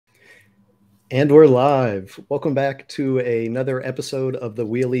And we're live. Welcome back to another episode of the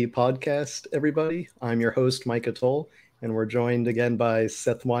Wheelie Podcast, everybody. I'm your host, Mike Atoll, and we're joined again by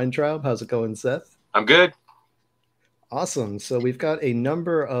Seth Weintraub. How's it going, Seth? I'm good. Awesome. So we've got a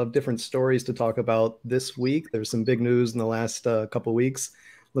number of different stories to talk about this week. There's some big news in the last couple weeks.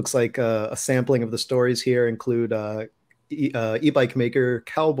 Looks like a sampling of the stories here include e-bike maker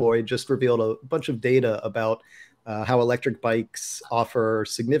Cowboy just revealed a bunch of data about how electric bikes offer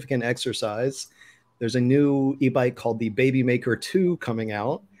significant exercise. There's a new e-bike called the Babymaker 2 coming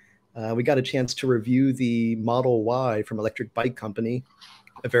out. We got a chance to review the Model Y from Electric Bike Company,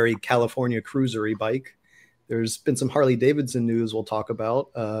 a very California cruiser e-bike. There's been some Harley-Davidson news we'll talk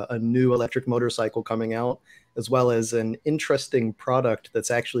about, a new electric motorcycle coming out, as well as an interesting product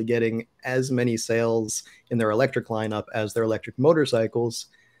that's actually getting as many sales in their electric lineup as their electric motorcycles.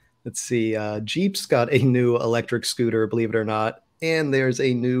 Let's see, Jeep's got a new electric scooter, believe it or not, and there's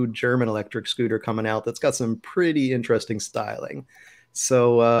a new German electric scooter coming out that's got some pretty interesting styling.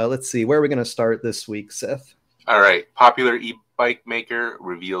 So let's see, where are we going to start this week, Seth? All right. Popular e-bike maker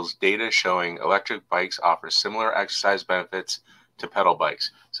reveals data showing electric bikes offer similar exercise benefits to pedal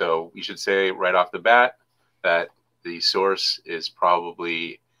bikes. So we should say right off the bat that the source is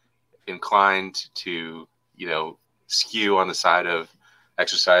probably inclined to, skew on the side of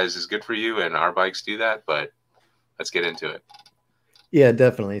exercise is good for you, and our bikes do that, but let's get into it. Yeah,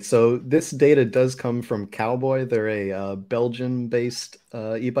 definitely. So this data does come from Cowboy. They're a Belgian-based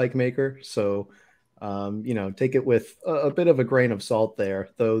e-bike maker. So, take it with a bit of a grain of salt there,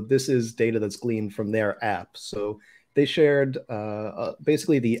 though this is data that's gleaned from their app. So they shared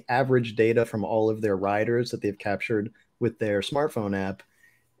basically the average data from all of their riders that they've captured with their smartphone app.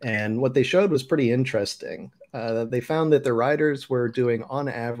 And what they showed was pretty interesting. They found that the riders were doing, on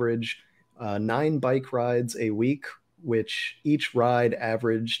average, 9 bike rides a week, which each ride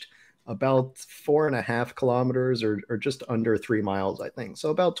averaged about 4.5 kilometers or just under 3 miles, I think.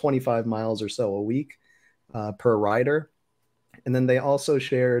 So about 25 miles or so a week per rider. And then they also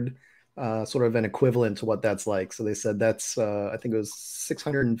shared sort of an equivalent to what that's like. So they said that's, I think it was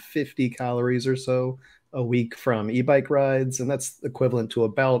 650 calories or so a week from e-bike rides. And that's equivalent to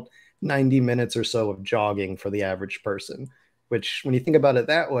about 90 minutes or so of jogging for the average person, which when you think about it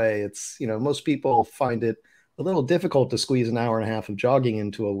that way, it's, most people find it a little difficult to squeeze an hour and a half of jogging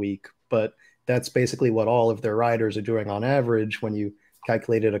into a week, but that's basically what all of their riders are doing on average when you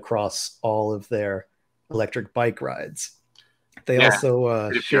calculate it across all of their electric bike rides. They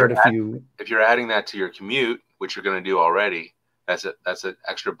also shared a few. If you're adding that to your commute, which you're going to do already, that's an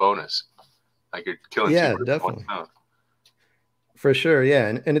extra bonus. Like you're killing. Yeah, definitely. For sure,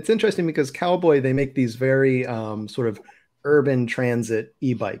 yeah, and it's interesting because Cowboy, they make these very sort of urban transit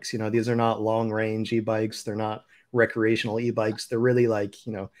e-bikes. These are not long range e-bikes. They're not recreational e-bikes. They're really like,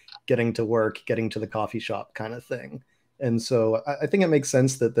 getting to work, getting to the coffee shop kind of thing. And so I think it makes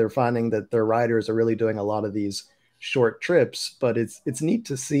sense that they're finding that their riders are really doing a lot of these short trips, but it's neat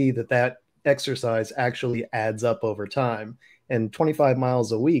to see that exercise actually adds up over time. And 25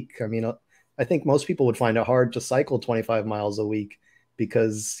 miles a week, I mean, I think most people would find it hard to cycle 25 miles a week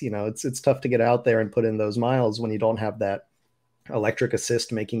because, it's tough to get out there and put in those miles when you don't have that electric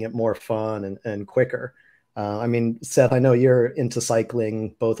assist making it more fun and quicker. I mean, Seth, I know you're into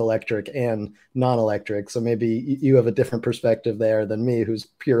cycling, both electric and non-electric, so maybe you have a different perspective there than me, who's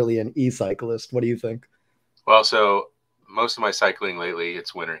purely an e-cyclist. What do you think? Well, so most of my cycling lately,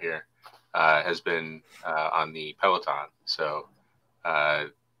 it's winter here, has been on the Peloton. So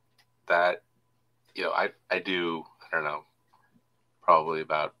that, I do, I don't know, probably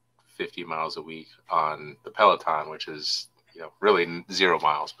about 50 miles a week on the Peloton, which is, really 0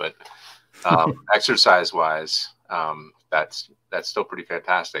 miles, but exercise wise, that's still pretty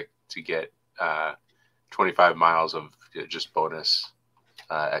fantastic to get 25 miles of just bonus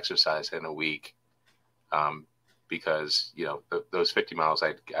exercise in a week. Because, those 50 miles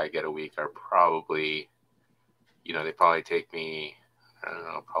I get a week are probably, they probably take me, I don't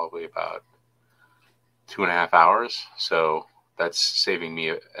know, probably about 2.5 hours. So that's saving me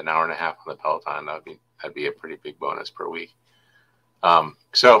an hour and a half on the Peloton. That'd be a pretty big bonus per week.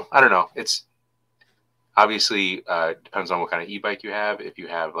 So I don't know. It's obviously depends on what kind of e-bike you have. If you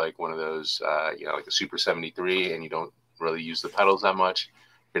have like one of those, like a Super 73 and you don't really use the pedals that much,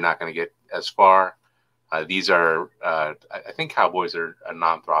 you're not going to get as far. These are, I think Cowboys are a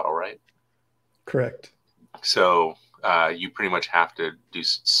non-throttle, right? Correct. So you pretty much have to do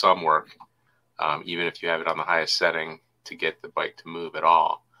some work, even if you have it on the highest setting, to get the bike to move at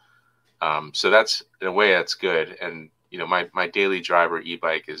all. So that's, in a way, that's good. And my daily driver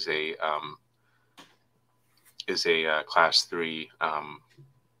e-bike is a class 3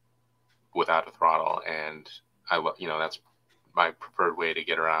 without a throttle, and that's my preferred way to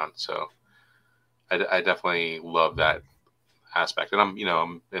get around. So I definitely love that aspect. And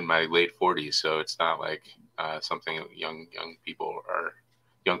I'm in my late 40s, so it's not like something young people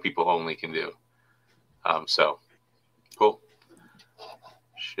only can do. So cool.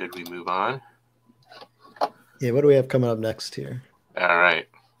 Should we move on? Yeah, what do we have coming up next here? All right.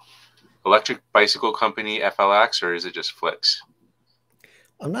 Electric Bicycle Company FLX, or is it just Flix?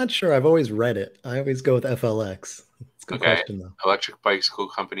 I'm not sure. I've always read it. I always go with FLX. It's a good question, though. Electric Bicycle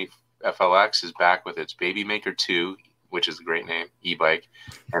Company FLX is back with its Babymaker 2, which is a great name, e-bike,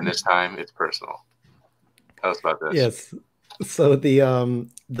 and this time it's personal. Tell us about this. Yes. So the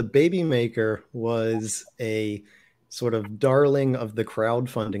Babymaker was a sort of darling of the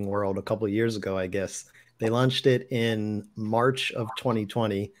crowdfunding world a couple of years ago, I guess. They launched it in March of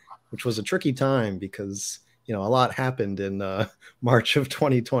 2020, which was a tricky time because a lot happened in March of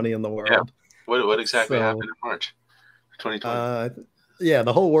 2020 in the world. Yeah. What exactly happened in March 2020? Yeah,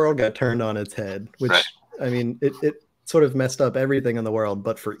 the whole world got turned on its head, which right. I mean, it sort of messed up everything in the world.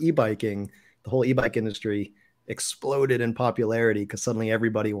 But for e-biking, the whole e-bike industry exploded in popularity because suddenly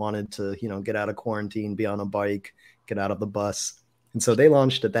everybody wanted to, get out of quarantine, be on a bike, get out of the bus. And so they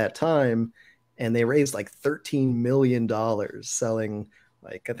launched at that time, and they raised like $13 million selling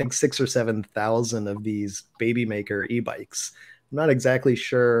like I think 6,000 or 7,000 of these Babymaker e-bikes. I'm not exactly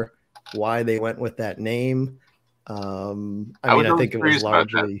sure why they went with that name. I think it was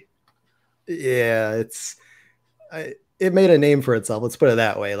largely, it made a name for itself. Let's put it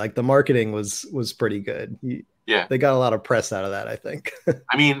that way. Like the marketing was pretty good. They got a lot of press out of that, I think.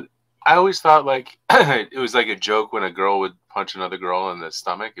 I mean, I always thought like it was like a joke when a girl would punch another girl in the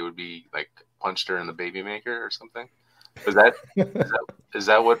stomach. It would be like punched her in the Babymaker or something. Is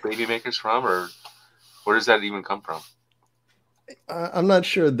that what Babymaker's from, or where does that even come from? I'm not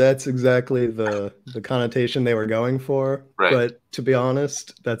sure that's exactly the connotation they were going for, right. But to be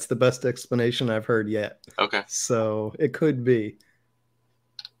honest, that's the best explanation I've heard yet. Okay. So it could be.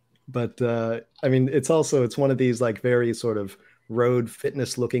 But it's one of these like very sort of road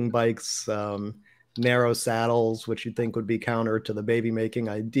fitness looking bikes, narrow saddles, which you'd think would be counter to the baby making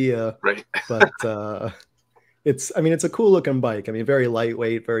idea. Right. But it's a cool looking bike. I mean, very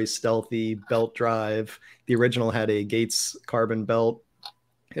lightweight, very stealthy, belt drive. The original had a Gates carbon belt.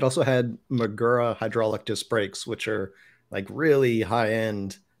 It also had Magura hydraulic disc brakes, which are like really high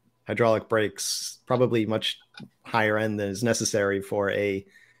end hydraulic brakes, probably much higher end than is necessary for a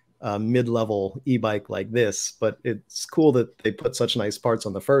mid-level e-bike like this. But it's cool that they put such nice parts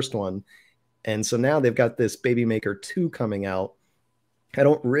on the first one. And so now they've got this Babymaker 2 coming out. I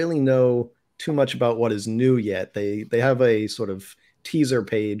don't really know too much about what is new yet. They have a sort of teaser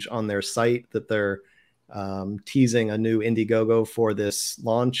page on their site that they're teasing a new Indiegogo for this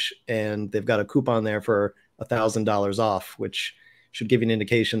launch, and they've got a coupon there for $1,000 off, which should give you an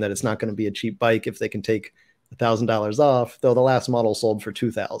indication that it's not going to be a cheap bike if they can take $1,000 off, though the last model sold for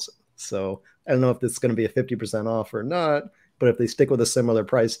 $2,000. So I don't know if this is going to be a 50% off or not, but if they stick with a similar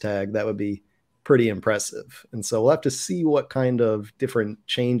price tag, that would be pretty impressive. And so we'll have to see what kind of different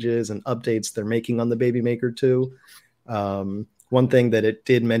changes and updates they're making on the Babymaker 2. One thing that it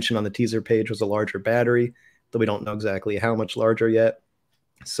did mention on the teaser page was a larger battery, though we don't know exactly how much larger yet.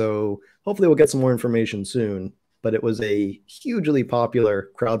 So hopefully we'll get some more information soon. But it was a hugely popular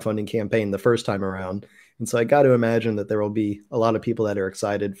crowdfunding campaign the first time around. And so I got to imagine that there will be a lot of people that are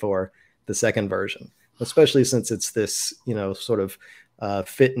excited for the second version, especially since it's this, sort of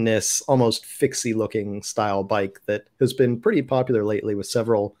fitness, almost fixie looking style bike that has been pretty popular lately with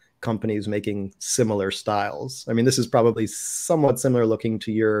several companies making similar styles. I mean, this is probably somewhat similar looking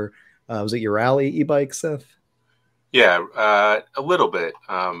to your, was it your Rally e-bike, Seth? Yeah, a little bit.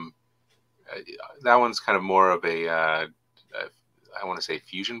 That one's kind of more of I want to say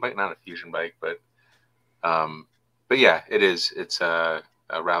fusion bike, not a fusion bike, but yeah, it is. It's a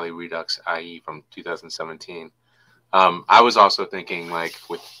Rally Redux IE from 2017. I was also thinking like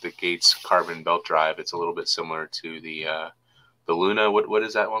with the Gates carbon belt drive, it's a little bit similar to the Luna. What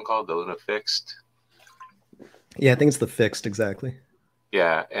is that one called? The Luna Fixed? Yeah, I think it's the Fixed, exactly.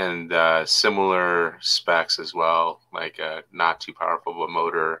 Yeah, and similar specs as well, like not too powerful of a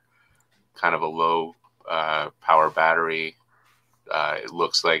motor, kind of a low power battery. It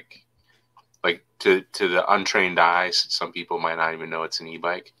looks like to the untrained eyes, some people might not even know it's an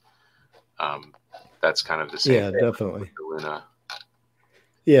e-bike. That's kind of the same. Yeah, definitely. With the Luna.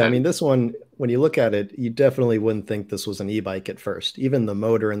 Yeah, I mean, this one, when you look at it, you definitely wouldn't think this was an e-bike at first. Even the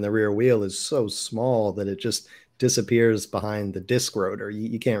motor in the rear wheel is so small that it just disappears behind the disc rotor.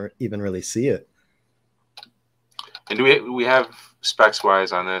 You can't even really see it. And do we have specs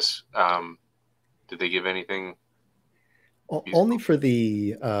wise on this, did they give anything? Only for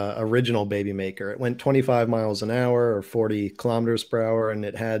the original Babymaker. It went 25 miles an hour or 40 kilometers per hour, and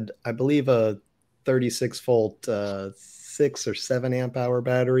it had, I believe, a 36 volt 6 or 7 amp hour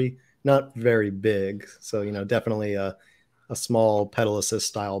battery. Not very big, so definitely a small pedal assist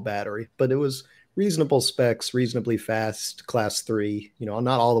style battery, but it was reasonable specs, reasonably fast, class 3. Not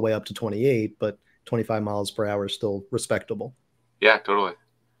all the way up to 28, but 25 miles per hour is still respectable. Yeah, totally.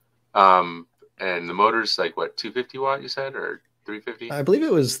 And the motor's like what, 250 watt you said, or 350? I believe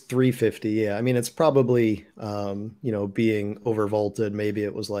it was 350. Yeah. I mean, it's probably, being overvolted. Maybe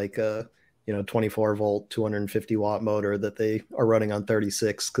it was like a, 24 volt, 250 watt motor that they are running on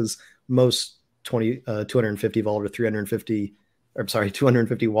 36, because most 250 volt or 350, I'm sorry,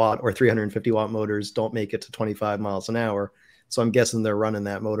 250 watt or 350 watt motors don't make it to 25 miles an hour. So I'm guessing they're running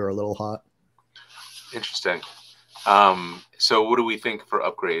that motor a little hot. Interesting. So what do we think for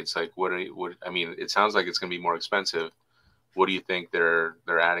upgrades? Like, I mean, it sounds like it's going to be more expensive. What do you think they're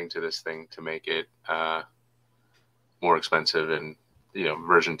adding to this thing to make it more expensive and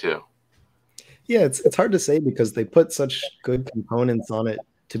version 2? Yeah, it's hard to say because they put such good components on it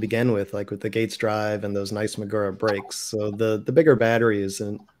to begin with, like with the Gates drive and those nice Magura brakes. So the bigger battery is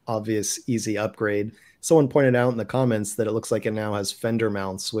an obvious, easy upgrade. Someone pointed out in the comments that it looks like it now has fender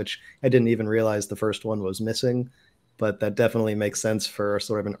mounts, which I didn't even realize the first one was missing, but that definitely makes sense for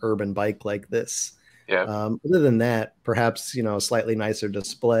sort of an urban bike like this. Yeah. Other than that, perhaps a slightly nicer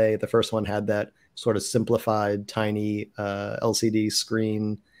display. The first one had that sort of simplified, tiny LCD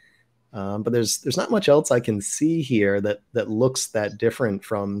screen. But there's not much else I can see here that looks that different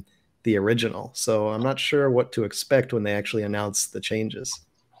from the original. So I'm not sure what to expect when they actually announce the changes.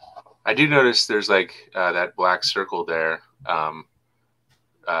 I do notice there's like that black circle there at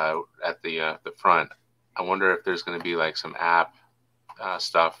the front. I wonder if there's going to be like some app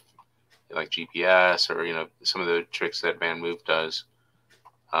stuff like GPS or some of the tricks that Van Move does.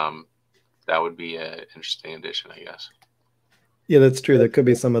 That would be an interesting addition, I guess. Yeah, that's true. There could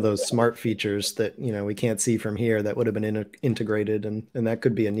be some of those smart features that we can't see from here that would have been integrated, and that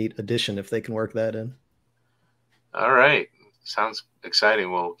could be a neat addition if they can work that in. All right, sounds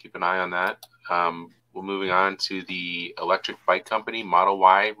exciting. We'll keep an eye on that. We're moving on to the Electrek Bike Company Model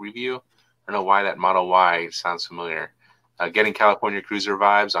Y review. I don't know why that Model Y sounds familiar. Getting California cruiser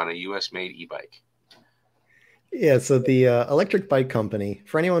vibes on a U.S.-made e-bike. Yeah, so the Electrek Bike Company,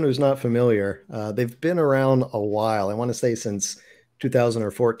 for anyone who's not familiar, they've been around a while. I want to say since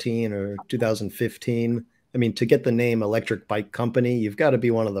 2014 or 2015. I mean, to get the name Electrek Bike Company, you've got to be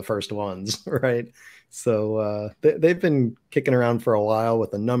one of the first ones, right? So they've been kicking around for a while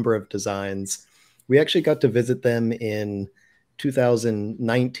with a number of designs. We actually got to visit them in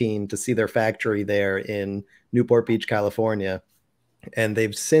 2019 to see their factory there in Newport Beach, California. And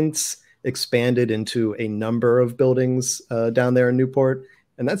they've since expanded into a number of buildings down there in Newport.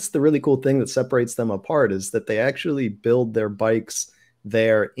 And that's the really cool thing that separates them apart, is that they actually build their bikes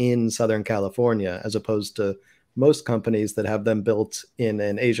there in Southern California, as opposed to most companies that have them built in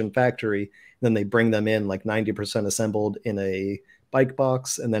an Asian factory. Then they bring them in like 90% assembled in a bike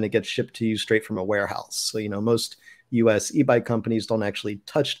box, and then it gets shipped to you straight from a warehouse. So, most US e-bike companies don't actually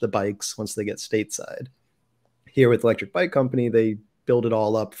touch the bikes once they get stateside. Here with Electrek Bike Company, they build it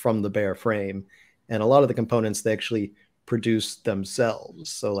all up from the bare frame. And a lot of the components they actually produce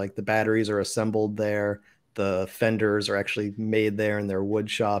themselves. So like the batteries are assembled there. The fenders are actually made there in their wood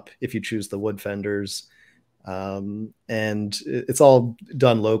shop if you choose the wood fenders. And it's all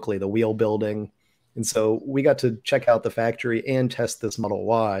done locally, the wheel building. And so we got to check out the factory and test this Model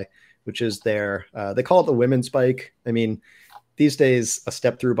Y, which is their, they call it the women's bike. I mean, these days, a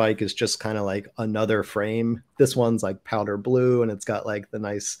step-through bike is just kind of like another frame. This one's like powder blue, and it's got like the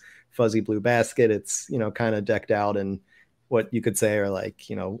nice fuzzy blue basket. It's, kind of decked out in what you could say are like,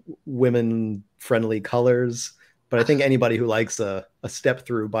 women-friendly colors. But I think anybody who likes a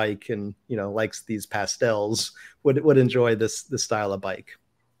step-through bike and, likes these pastels would enjoy this style of bike.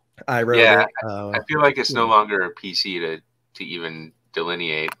 I rode it. I feel like it's no longer a PC to even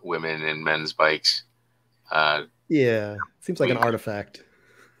delineate women and men's bikes. Yeah, seems like an artifact.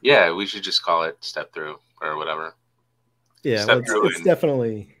 Yeah, we should just call it step through or whatever. Yeah, well, it's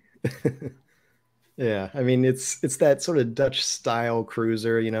definitely. Yeah, I mean it's that sort of Dutch style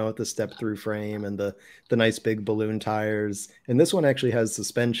cruiser, with the step through frame and the nice big balloon tires. And this one actually has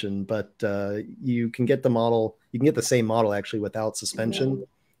suspension, but you can get the same model actually without suspension.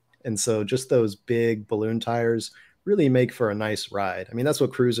 And so just those big balloon tires really make for a nice ride. I mean, that's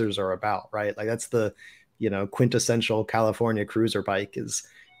what cruisers are about, right? Like that's the quintessential California cruiser bike is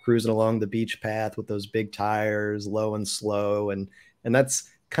cruising along the beach path with those big tires, low and slow, and that's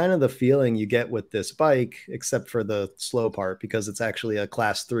kind of the feeling you get with this bike, except for the slow part because it's actually a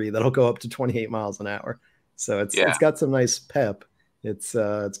class 3 that'll go up to 28 miles an hour. So it's Yeah. got some nice pep. It's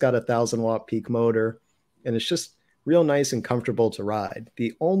got a 1,000 watt peak motor, and it's just real nice and comfortable to ride.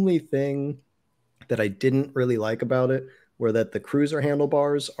 The only thing that I didn't really like about it were that the cruiser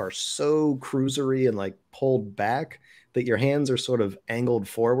handlebars are so cruisery and like pulled back that your hands are sort of angled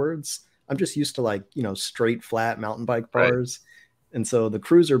forwards. I'm just used to like, straight flat mountain bike Right. bars. And so the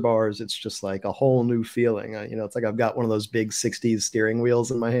cruiser bars, it's just like a whole new feeling. It's like I've got one of those big 60s steering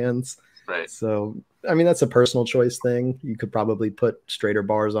wheels in my hands. Right. So, I mean, that's a personal choice thing. You could probably put straighter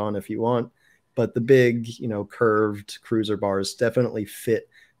bars on if you want, but the big, curved cruiser bars definitely fit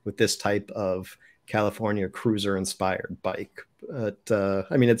with this type of California cruiser inspired bike. But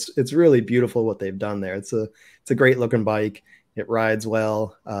I mean, it's really beautiful what they've done there. It's a great looking bike. It rides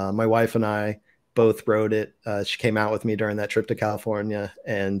well. My wife and I both rode it. She came out with me during that trip to California,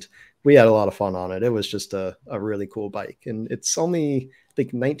 and we had a lot of fun on it. It was just a really cool bike, and it's only I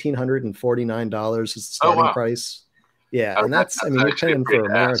think $1,949 is the Oh starting wow. price. Yeah, Oh, and that's I that's mean you're actually a paying great for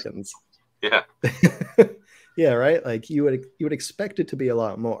ask. Americans. Yeah. Yeah, right. Like you would expect it to be a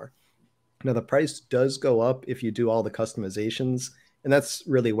lot more. Now, the price does go up if you do all the customizations. And that's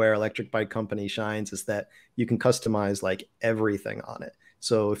really where Electric Bike Company shines, is that you can customize like everything on it.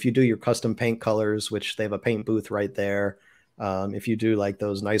 So if you do your custom paint colors, which they have a paint booth right there, if you do like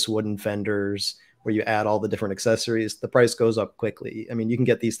those nice wooden fenders where you add all the different accessories, the price goes up quickly. I mean, you can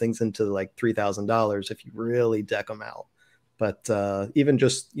get these things into like $3,000 if you really deck them out. But even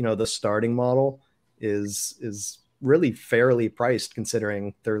just, the starting model is really fairly priced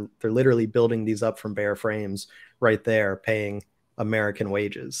considering they're literally building these up from bare frames right there, paying American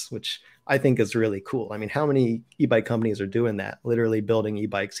wages, which I think is really cool. I mean, how many e-bike companies are doing that? Literally building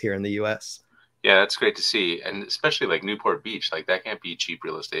e-bikes here in the US. Yeah, that's great to see, and especially like Newport Beach, like that can't be cheap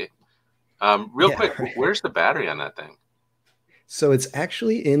real estate. Real Yeah, quick, right. where's the battery on that thing? So it's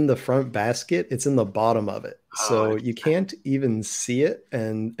actually in the front basket. It's in the bottom of it. Oh, So you interesting. can't even see it.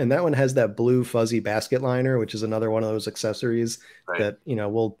 And that one has that blue fuzzy basket liner, which is another one of those accessories Right. that,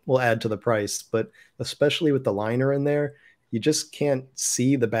 we'll add to the price. But especially with the liner in there, you just can't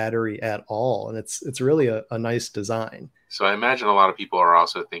see the battery at all. And it's really a nice design. So I imagine a lot of people are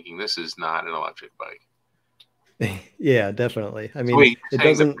also thinking this is not an electric bike. Yeah, definitely. I So mean, wait, you're it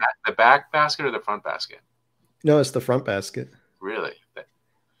saying the doesn't, the back basket or the front basket? no, it's the front basket. Really?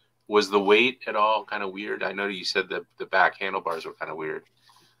 Was the weight at all kind of weird? I know you said that the back handlebars were kind of weird,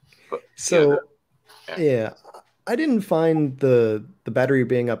 but So yeah, yeah, I didn't find the battery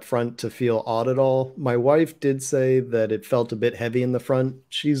being up front to feel odd at all. My wife did say that it felt a bit heavy in the front.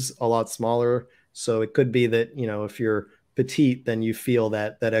 She's a lot smaller, so it could be that, if you're petite, then you feel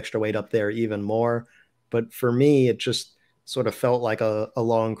that extra weight up there even more. But for me, it just sort of felt like a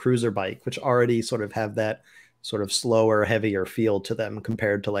long cruiser bike, which already sort of have that sort of slower, heavier feel to them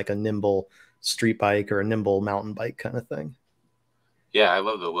compared to like a nimble street bike or a nimble mountain bike kind of thing. yeah, I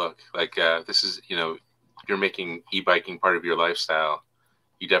love the look. Like this is you're making e-biking part of your lifestyle.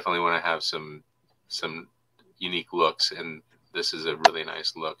 You definitely want to have some unique looks, and this is a really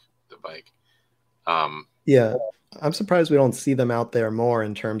nice look. The bike. Um, Yeah, I'm surprised we don't see them out there more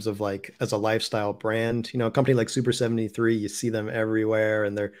in terms of like as a lifestyle brand. A company like Super 73, you see them everywhere,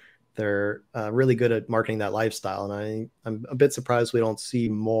 and they're really good at marketing that lifestyle. And I'm a bit surprised we don't see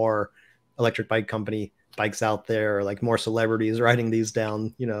more electric bike company bikes out there, or like more celebrities riding these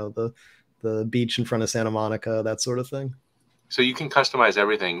down, the beach in front of Santa Monica, that sort of thing. so you can customize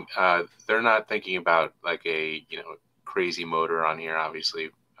everything. They're not thinking about like a crazy motor on here, obviously.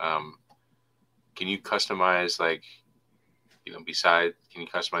 Um, can you customize like can you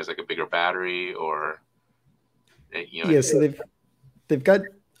customize like a bigger battery or Yeah, so they've got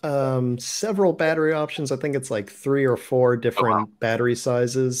several battery options. I think it's like three or four oh wow, different battery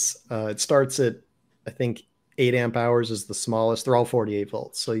sizes. It starts at, I think, 8 amp hours is the smallest. They're all 48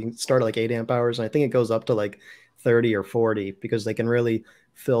 volts. So you can start at like 8 amp hours. And I think it goes up to like 30 or 40 because they can really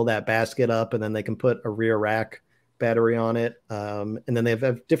fill that basket up, and then they can put a rear rack battery on it. And then they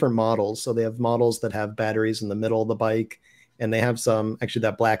have different models. So they have models that have batteries in the middle of the bike. And they have some, actually,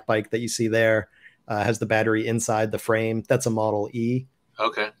 that black bike that you see there has the battery inside the frame. That's a Model E.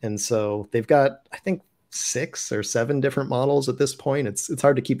 okay. And so they've got, I think, 6 or 7 different models at this point. It's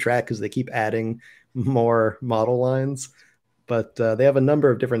hard to keep track because they keep adding more model lines. But they have a number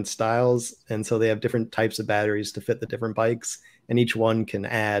of different styles, and so they have different types of batteries to fit the different bikes, and each one can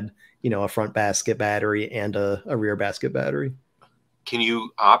add, a front basket battery and a rear basket battery. Can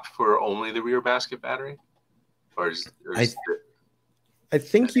you opt for only the rear basket battery, or is I I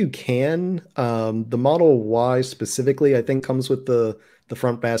think you can. The Model Y specifically, I think, comes with the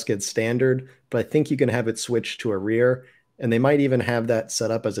front basket standard, but I think you can have it switched to a rear, and they might even have that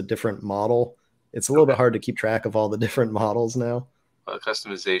set up as a different model. It's a little Okay. bit hard to keep track of all the different models now. Well, the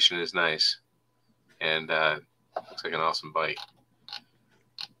customization is nice, and looks like an awesome bike.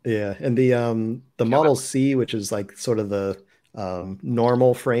 Yeah, and the Can't Model C, which is like sort of the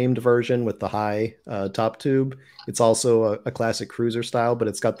normal framed version with the high top tube, it's also a classic cruiser style, but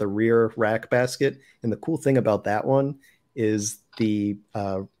it's got the rear rack basket. And the cool thing about that one is the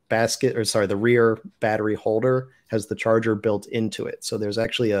basket, or sorry, the rear battery holder has the charger built into it. So there's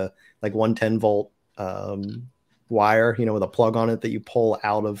actually a like 110-volt wire, you know, with a plug on it that you pull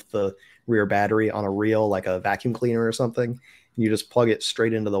out of the rear battery on a reel, like a vacuum cleaner or something. You just plug it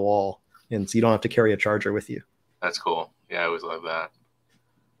straight into the wall, and so you don't have to carry a charger with you. That's cool. Yeah, I always love that.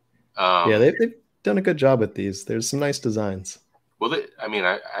 Yeah, they've done a good job with these. There's some nice designs. Well, I mean,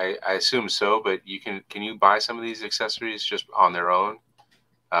 I assume so, but can you buy some of these accessories just on their own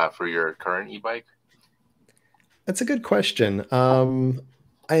for your current e-bike? That's a good question.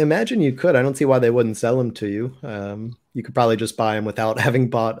 I imagine you could. I don't see why they wouldn't sell them to you. You could probably just buy them without having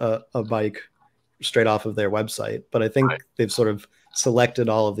bought a bike straight off of their website. But I think Right. they've sort of selected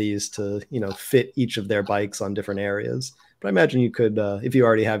all of these to, you know, fit each of their bikes on different areas. But I imagine you could, if you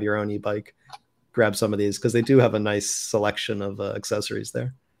already have your own e-bike, grab some of these because they do have a nice selection of accessories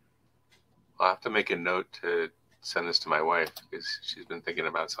there. I'll have to make a note to send this to my wife because she's been thinking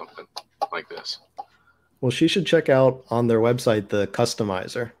about something like this. Well, she should check out on their website the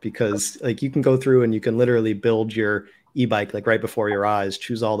customizer because like you can go through and you can literally build your e-bike like right before your eyes,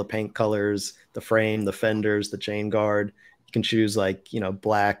 choose all the paint colors, the frame, the fenders, the chain guard. You can choose like, you know,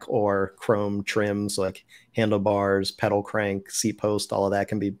 black or chrome trims like handlebars, pedal crank, seat post, all of that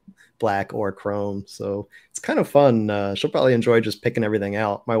can be black or chrome. So it's kind of fun. She'll probably enjoy just picking everything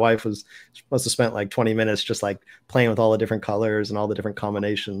out. My wife must have spent like 20 minutes just like playing with all the different colors and all the different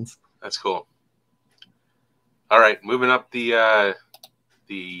combinations. That's cool. All right, moving up the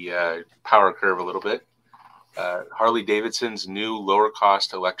power curve a little bit. Harley-Davidson's new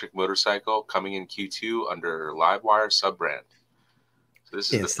lower-cost electric motorcycle coming in Q2 under LiveWire sub-brand. So this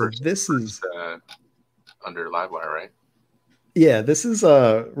is Yeah, the so first, this is under LiveWire, right? yeah, this is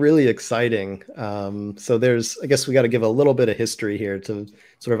really exciting. So there's, I guess we got to give a little bit of history here to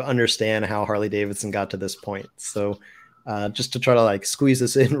sort of understand how Harley Davidson got to this point. So just to try to like squeeze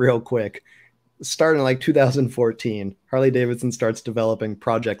this in real quick, starting in like 2014, Harley Davidson starts developing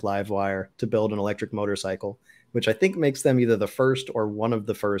Project Livewire to build an electric motorcycle, which I think makes them either the first or one of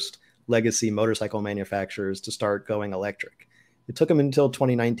the first legacy motorcycle manufacturers to start going electric. It took them until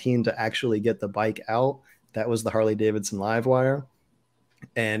 2019 to actually get the bike out. That was the Harley Davidson Livewire.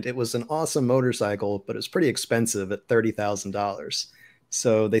 And it was an awesome motorcycle, but it was pretty expensive at $30,000.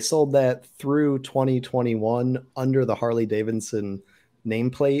 So they sold that through 2021 under the Harley Davidson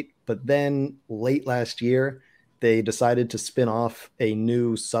nameplate. But then late last year, they decided to spin off a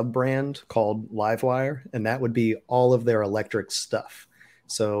new sub brand called Livewire, and that would be all of their electric stuff.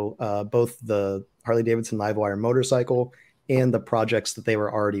 So both the Harley Davidson Livewire motorcycle and the projects that they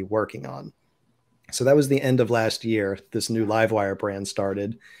were already working on. So that was the end of last year. This new Livewire brand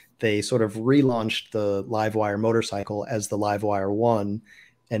started. They sort of relaunched the Livewire motorcycle as the Livewire One,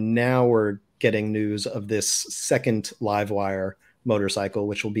 and now we're getting news of this second Livewire motorcycle,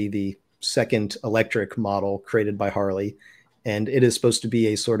 which will be the second electric model created by Harley. And it is supposed to be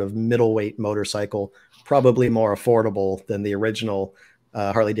a sort of middleweight motorcycle, probably more affordable than the original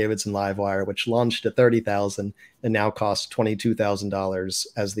Harley Davidson Livewire, which launched at $30,000 and now costs $22,000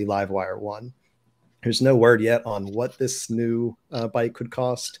 as the Livewire One. There's no word yet on what this new bike could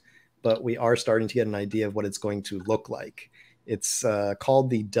cost, but we are starting to get an idea of what it's going to look like. It's called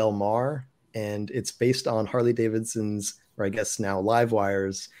the Del Mar, and it's based on Harley Davidson's, or I guess now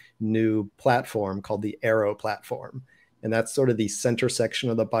Livewire's, new platform called the Aero platform. And that's sort of the center section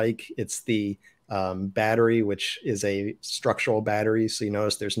of the bike. It's the battery, which is a structural battery. So you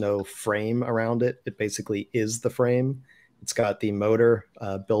notice there's no frame around it. It basically is the frame. It's got the motor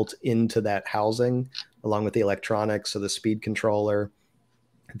built into that housing, along with the electronics, so the speed controller,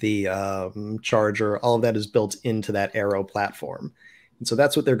 the charger, all of that is built into that Aero platform. And so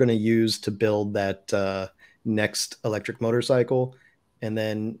that's what they're going to use to build that next electric motorcycle. And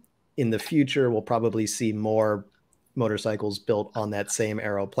then in the future, we'll probably see more motorcycles built on that same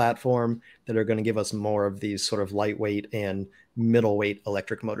Aero platform that are going to give us more of these sort of lightweight and middleweight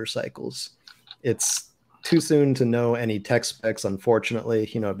electric motorcycles. It's too soon to know any tech specs, unfortunately.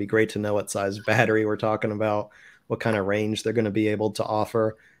 You know, it'd be great to know what size battery we're talking about, what kind of range they're going to be able to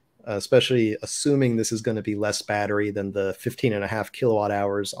offer. especially assuming this is going to be less battery than the 15.5 kilowatt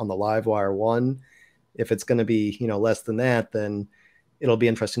hours on the LiveWire 1. If it's going to be, less than that, then it'll be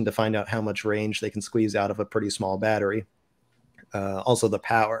interesting to find out how much range they can squeeze out of a pretty small battery. Also the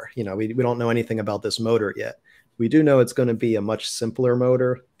power, we don't know anything about this motor yet. We do know it's going to be a much simpler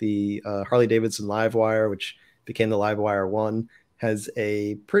motor. The Harley-Davidson LiveWire, which became the LiveWire 1, has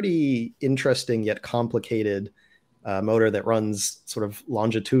a pretty interesting yet complicated motor that runs sort of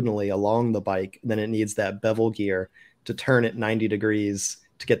longitudinally along the bike. And then it needs that bevel gear to turn it 90 degrees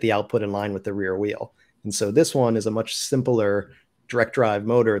to get the output in line with the rear wheel. And so this one is a much simpler direct drive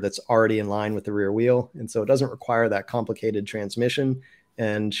motor that's already in line with the rear wheel. And so it doesn't require that complicated transmission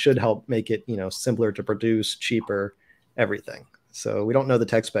and should help make it, simpler to produce, cheaper, everything. So we don't know the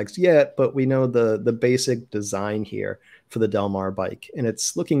tech specs yet, but we know the basic design here for the Del Mar bike, and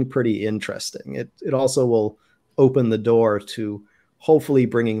it's looking pretty interesting. It also will open the door to hopefully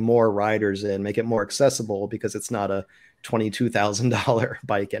bringing more riders in, make it more accessible because it's not a $22,000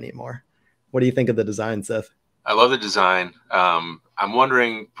 bike anymore. What do you think of the design, Seth? I love the design. I'm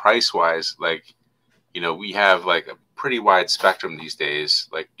wondering price-wise, we have like a pretty wide spectrum these days.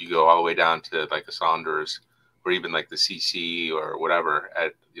 Like you go all the way down to like the Saunders or even like the CC or whatever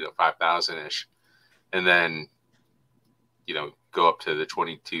at, 5,000-ish. And then, go up to the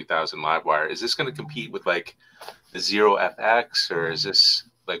 22,000 LiveWire. Is this going to compete with like the Zero FX, or is this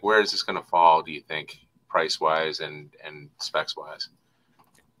like, where is this going to fall, do you think, price-wise and specs-wise?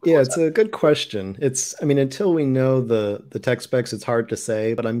 Yeah, it's a good question. Until we know the tech specs, it's hard to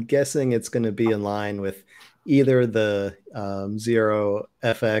say, but I'm guessing it's going to be in line with either the Zero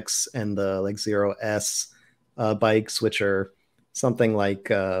FX and the like Zero S bikes, which are something like,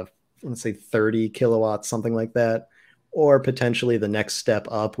 let's say 30 kilowatts, something like that, or potentially the next step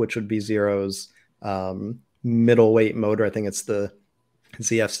up, which would be Zero's middleweight motor. I think it's the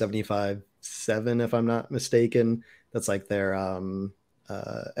ZF75-7, if I'm not mistaken. That's like their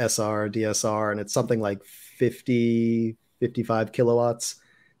SR, DSR, and it's something like 50, 55 kilowatts.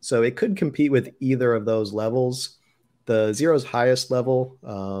 So it could compete with either of those levels. The Zero's highest level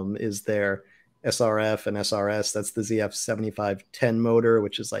is their SRF and SRS. That's the ZF75-10 motor,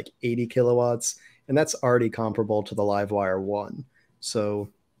 which is like 80 kilowatts. And that's already comparable to the LiveWire 1. So,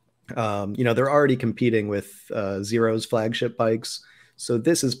 they're already competing with Zero's flagship bikes. So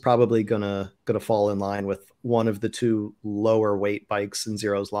this is probably gonna fall in line with one of the two lower weight bikes in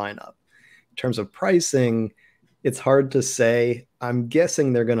Zero's lineup. In terms of pricing, it's hard to say. I'm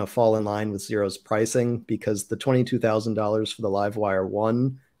guessing they're gonna fall in line with Zero's pricing because the $22,000 for the LiveWire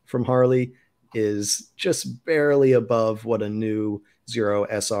 1 from Harley is just barely above what a new Zero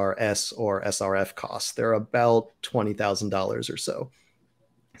SRS or SRF costs. They're about $20,000 or so.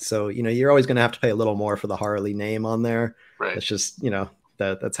 So, you're always going to have to pay a little more for the Harley name on there. Right. That's just,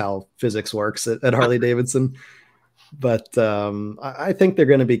 that's how physics works at Harley-Davidson. But I think they're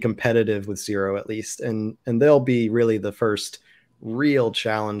going to be competitive with Zero at least. And they'll be really the first real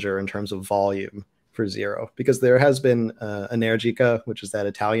challenger in terms of volume for Zero, because there has been Energica, which is that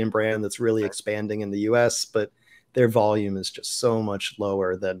Italian brand that's really expanding in the US, but their volume is just so much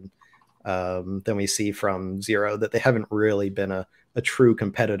lower than we see from Zero that they haven't really been a true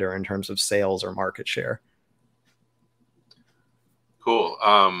competitor in terms of sales or market share. Cool.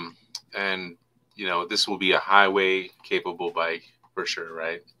 And this will be a highway capable bike for sure,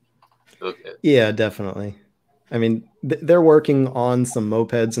 right? Yeah, definitely. They're working on some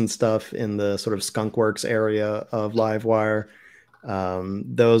mopeds and stuff in the sort of Skunk Works area of LiveWire.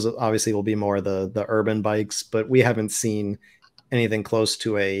 Those obviously will be more the urban bikes, but we haven't seen anything close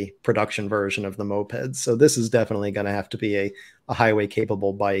to a production version of the mopeds. So this is definitely going to have to be a highway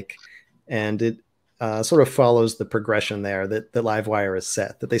capable bike. And it sort of follows the progression there that the LiveWire is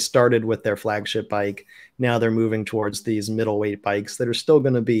set, that they started with their flagship bike. Now they're moving towards these middleweight bikes that are still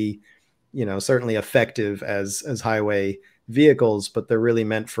going to be, certainly effective as highway vehicles, but they're really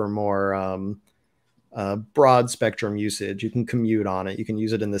meant for more broad spectrum usage. You can commute on it, you can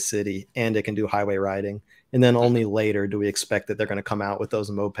use it in the city, and it can do highway riding. And then only later do we expect that they're going to come out with those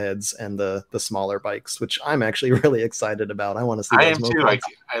mopeds and the smaller bikes, which I'm actually really excited about. I want to see those mopeds. I am too.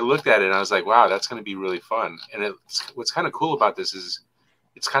 I looked at it and I was like, wow, that's going to be really fun. And what's kind of cool about this is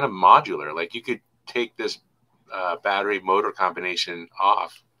it's kind of modular. Like you could take this battery motor combination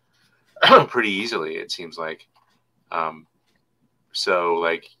off pretty easily, it seems like. So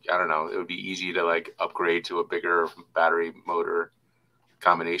like, I don't know, it would be easy to like upgrade to a bigger battery motor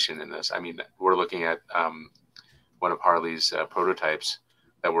combination in this. We're looking at one of Harley's prototypes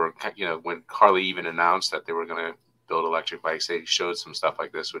that were, when Harley even announced that they were going to build electric bikes, they showed some stuff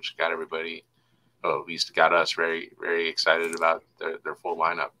like this, which got everybody, at least got us very, very excited about their full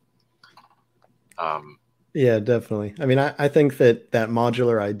lineup. Yeah, definitely. I mean, I think that that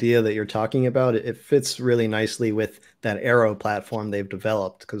modular idea that you're talking about, it fits really nicely with that Aero platform they've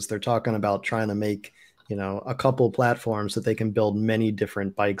developed because they're talking about trying to make, a couple platforms that they can build many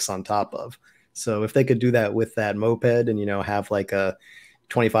different bikes on top of. So if they could do that with that moped and, have like a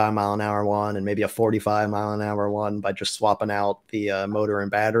 25-mile-an-hour one and maybe a 45-mile-an-hour one by just swapping out the motor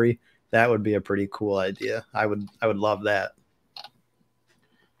and battery, that would be a pretty cool idea. I would love that.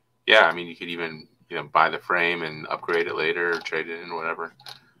 Yeah, I mean, you could even buy the frame and upgrade it later or trade it in, whatever.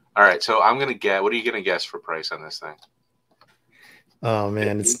 All right, so I'm gonna get. What are you gonna guess for price on this thing? Oh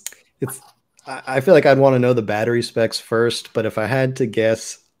man, it's I feel like I'd want to know the battery specs first, but if I had to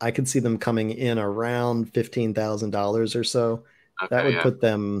guess, I could see them coming in around $15,000 or so. That Okay, would yeah. put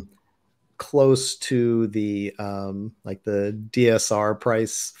them close to the like the DSR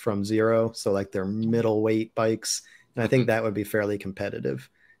price from Zero, so like their middleweight bikes, and I think Hmm. that would be fairly competitive.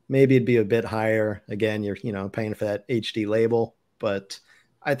 Maybe it'd be a bit higher. Again, you're paying for that HD label, but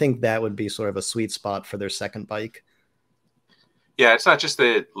I think that would be sort of a sweet spot for their second bike. Yeah, it's not just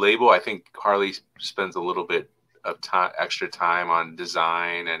the label. I think Harley spends a little bit of time, extra time on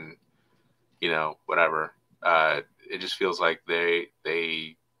design and whatever. It just feels like they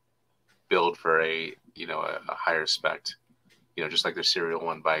build for a higher spec. Just like their Serial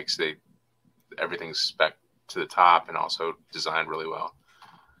One bikes, everything's spec to the top and also designed really well.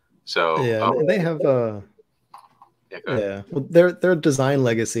 So, Yeah, and they have yeah, go ahead. yeah, well, their design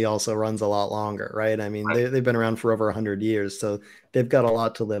legacy also runs a lot longer, right? I mean, Right, they've been around for over 100 years, so they've got a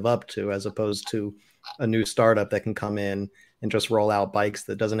lot to live up to, as opposed to a new startup that can come in and just roll out bikes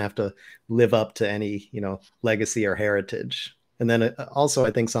that doesn't have to live up to any, legacy or heritage. And then also,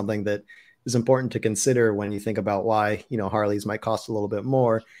 I think something that is important to consider when you think about why, Harleys might cost a little bit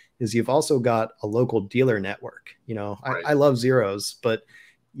more is you've also got a local dealer network. right, I love Zeros, but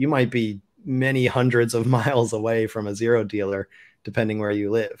you might be many hundreds of miles away from a Zero dealer, depending where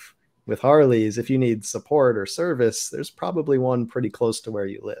you live. With Harleys, if you need support or service, there's probably one pretty close to where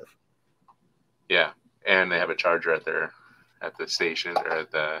you live. yeah. And they have a charger at the station or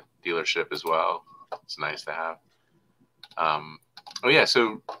at the dealership as well. It's nice to have. Um, oh yeah,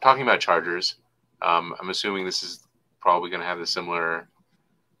 so talking about chargers, I'm assuming this is probably going to have the similar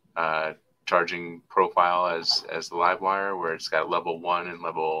uh, charging profile as the LiveWire, where it's got level 1 and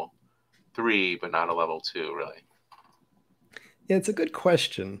level 3, but not a level 2, really. Yeah, it's a good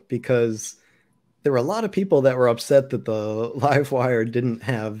question because there were a lot of people that were upset that the LiveWire didn't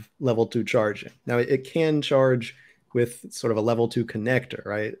have level 2 charging. Now, it can charge with sort of a level 2 connector,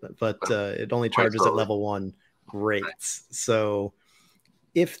 right? But it only Quite charges at slowly. level 1 Right. rates. So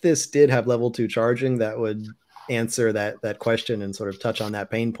if this did have level 2 charging, that would answer that question and sort of touch on that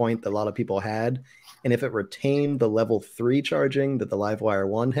pain point that a lot of people had. And if it retained the level 3 charging that the LiveWire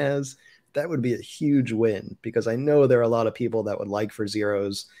 1 has, that would be a huge win because I know there are a lot of people that would like for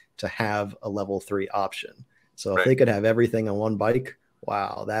Zeros to have a level 3 option. So if Right. they could have everything on one bike,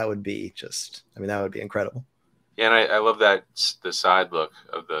 wow, that would be just, I mean, that would be incredible. Yeah, and I love that the side look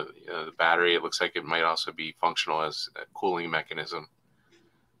of the battery. It looks like it might also be functional as a cooling mechanism,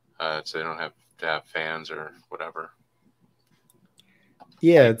 so they don't have to have fans or whatever.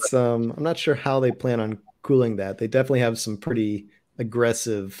 Yeah, Any it's I'm not sure how they plan on cooling that. They definitely have some pretty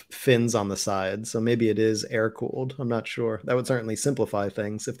aggressive fins on the side, so maybe it is air cooled. I'm not sure. That would certainly simplify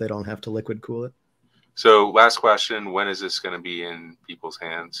things if they don't have to liquid cool it. So, last question: when is this going to be in people's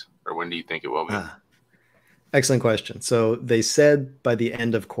hands, or when do you think it will be? Ah, excellent question. So they said by the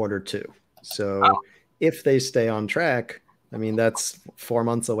end of quarter two. Oh, So if they stay on track, I mean that's 4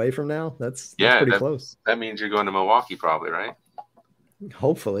 months away from now. That's yeah, pretty close. that means you're going to Milwaukee, probably, right?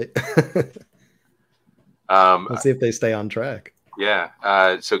 Hopefully. Um, We'll see if they stay on track. yeah.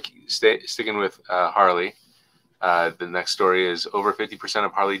 So, sticking with Harley. The next story is over 50%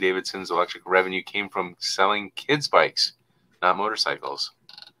 of Harley-Davidson's electric revenue came from selling kids' bikes, not motorcycles.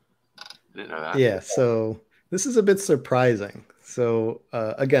 I didn't know that. Yeah, so this is a bit surprising. So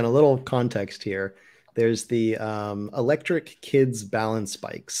again, a little context here. There's the electric kids balance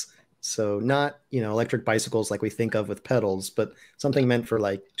bikes. So not, electric bicycles like we think of with pedals, but something meant for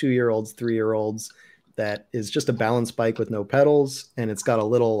like 2-year-olds, 3-year-olds that is just a balance bike with no pedals, and it's got a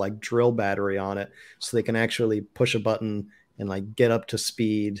little like drill battery on it so they can actually push a button and like get up to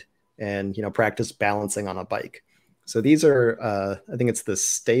speed and, practice balancing on a bike. So these are, I think it's the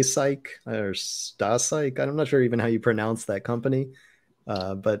Stay Psych or Stasike. I'm not sure even how you pronounce that company,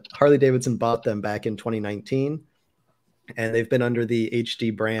 but Harley Davidson bought them back in 2019, and they've been under the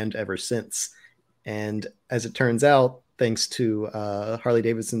HD brand ever since. And as it turns out, thanks to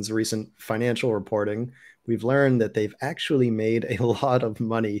Harley-Davidson's recent financial reporting, we've learned that they've actually made a lot of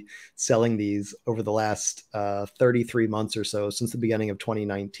money selling these over the last 33 months or so. Since the beginning of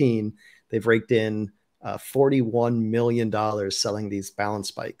 2019, they've raked in $41 million selling these balance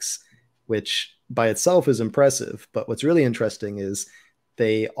bikes, which by itself is impressive. But what's really interesting is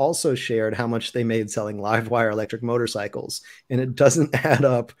they also shared how much they made selling LiveWire electric motorcycles, and it doesn't add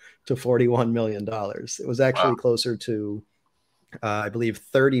up to $41 million. It was actually closer to, I believe,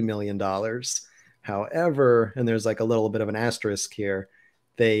 $30 million. However, and there's like a little bit of an asterisk here,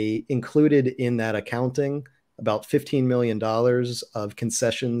 they included in that accounting about $15 million of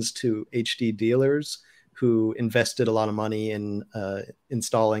concessions to HD dealers who invested a lot of money in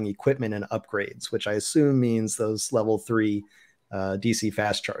installing equipment and upgrades, which I assume means those level 3 DC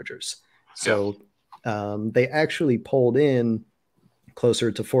fast chargers. So they actually pulled in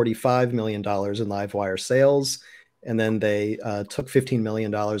closer to $45 million in LiveWire sales. And then they took $15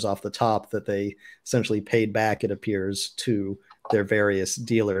 million off the top that they essentially paid back, it appears, to their various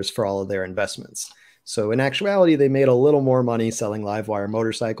dealers for all of their investments. So in actuality, they made a little more money selling LiveWire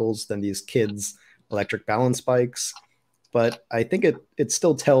motorcycles than these kids' electric balance bikes. But I think it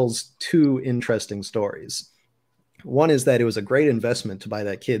still tells two interesting stories. One is that it was a great investment to buy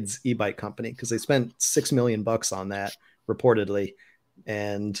that kid's e-bike company because they spent $6 million on that reportedly,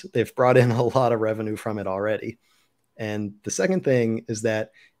 and they've brought in a lot of revenue from it already. And the second thing is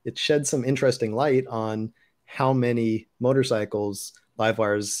that it shed some interesting light on how many motorcycles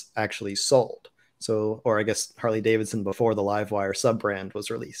LiveWire's actually sold. So, or I guess Harley-Davidson before the LiveWire sub-brand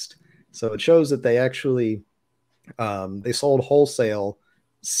was released. So it shows that they actually, they sold wholesale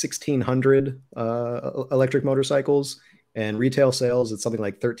 1,600 electric motorcycles, and retail sales it's something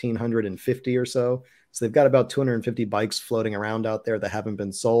like 1,350 or so. So they've got about 250 bikes floating around out there that haven't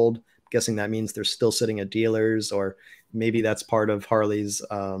been sold. I'm guessing that means they're still sitting at dealers, or maybe that's part of Harley's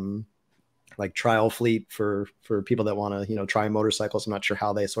like trial fleet for people that want to try motorcycles. I'm not sure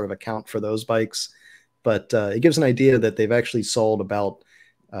how they sort of account for those bikes, but it gives an idea that they've actually sold about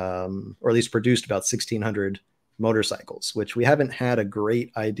or at least produced about 1,600 motorcycles, which we haven't had a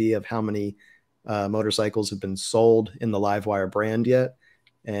great idea of how many motorcycles have been sold in the LiveWire brand yet.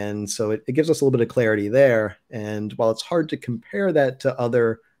 And so it gives us a little bit of clarity there. And while it's hard to compare that to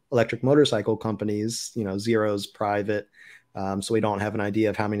other electric motorcycle companies, Zero's private, so we don't have an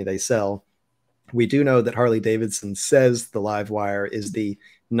idea of how many they sell. We do know that Harley-Davidson says the LiveWire is the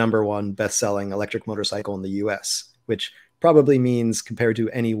 #1 best-selling electric motorcycle in the US, which probably means compared to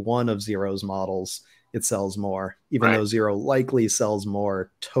any one of Zero's models, it sells more, even though Zero likely sells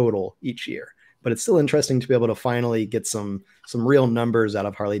more total each year. But it's still interesting to be able to finally get some real numbers out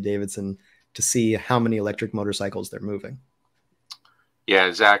of Harley-Davidson to see how many electric motorcycles they're moving. Yeah,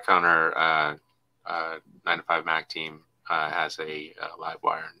 Zach on our 9 to 5 Mac team has a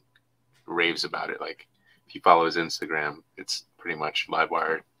LiveWire and raves about it. Like, if you follow his Instagram, it's pretty much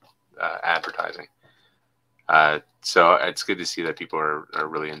LiveWire advertising. So it's good to see that people are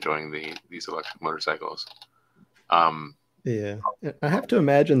really enjoying these electric motorcycles. Yeah, I have to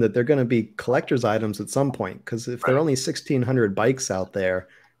imagine that they're going to be collector's items at some point, because if there are only 1,600 bikes out there,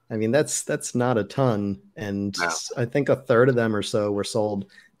 I mean, that's not a ton. And I think a third of them or so were sold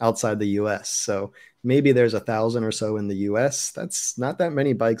outside the US. So maybe there's 1,000 or so in the US. That's not that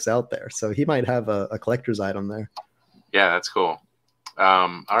many bikes out there. So he might have a collector's item there. Yeah, that's cool.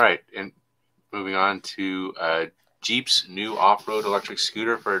 All right. And moving on to Jeep's new off-road electric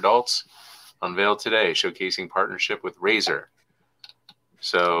scooter for adults unveiled today, showcasing partnership with Razor.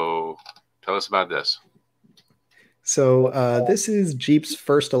 So tell us about this. So this is Jeep's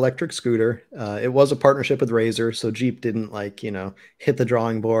first electric scooter. It was a partnership with Razor, so Jeep didn't hit the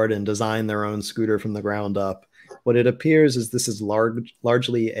drawing board and design their own scooter from the ground up. What it appears is this is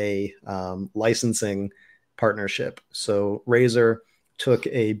largely a licensing partnership. So Razor took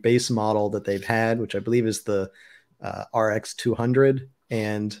a base model that they've had, which I believe is the RX 200,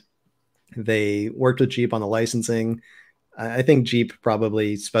 and they worked with Jeep on the licensing. I think Jeep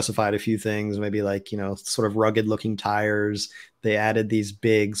probably specified a few things, maybe sort of rugged looking tires. They added these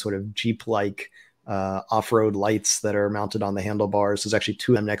big sort of Jeep-like off-road lights that are mounted on the handlebars. There's actually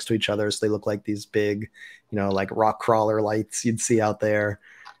two of them next to each other, so they look like these big, like rock crawler lights you'd see out there,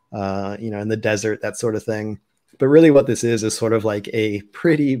 in the desert, that sort of thing. But really what this is sort of like a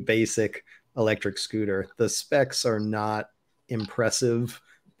pretty basic electric scooter. The specs are not impressive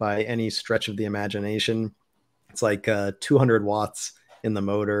by any stretch of the imagination. It's like 200 watts in the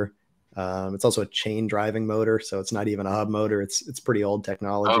motor. It's also a chain driving motor, so it's not even a hub motor. It's pretty old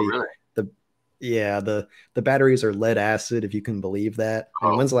technology. Oh, really? The batteries are lead acid, if you can believe that.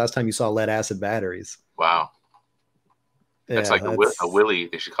 And when's the last time you saw lead acid batteries? Wow. That's Yeah, like a that's Willy.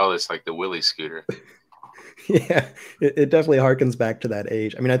 They should call this like the Willy scooter. yeah, it definitely harkens back to that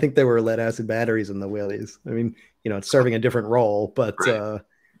age. I mean, I think there were lead acid batteries in the wheelies. I mean, it's serving a different role, but Right.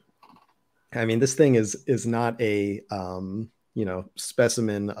 I mean, this thing is not a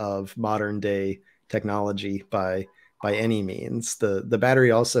specimen of modern day technology by any means. The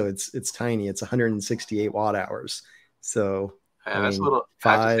battery also it's tiny. It's 168 watt hours. So I And that's a mean, little.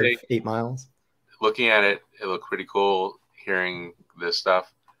 I have to say, 5-8 miles. looking at it, it looked pretty cool. Hearing this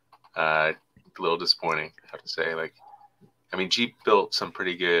stuff, a little disappointing. I have to say, like, I mean, Jeep built some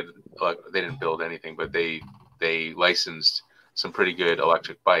pretty good. They didn't build anything, but they licensed some pretty good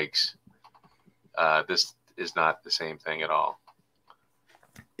electric bikes. This is not the same thing at all.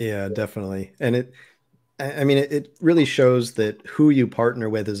 Yeah, definitely. And I mean, it really shows that who you partner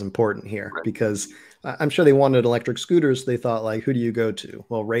with is important here Right. because I'm sure they wanted electric scooters. They thought, like, who do you go to?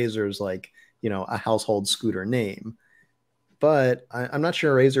 Well, Razor's like, a household scooter name. But I'm not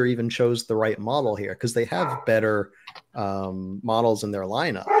sure Razer even chose the right model here because they have better models in their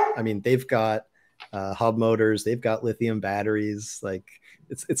lineup. I mean, they've got hub motors, they've got lithium batteries. Like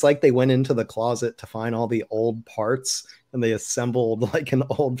it's like they went into the closet to find all the old parts and they assembled like an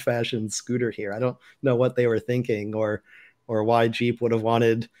old fashioned scooter here. I don't know what they were thinking or why Jeep would have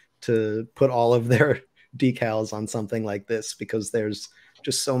wanted to put all of their decals on something like this because there's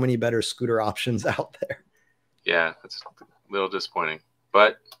just so many better scooter options out there. Yeah, that's a little disappointing,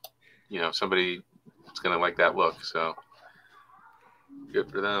 but somebody is gonna like that look, so good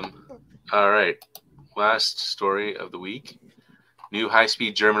for them. All right, last story of the week. New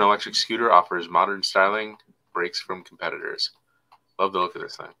high-speed German electric scooter offers modern styling, breaks from competitors. Love the look of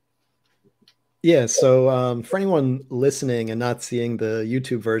this thing. Yeah, so for anyone listening and not seeing the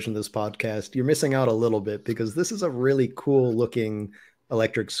YouTube version of this podcast, you're missing out a little bit because this is a really cool looking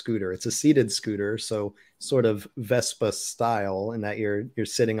electric scooter. It's a seated scooter, so sort of Vespa style in that you're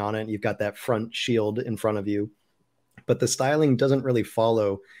sitting on it. You've got that front shield in front of you, but the styling doesn't really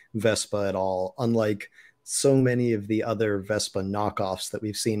follow Vespa at all, unlike so many of the other Vespa knockoffs that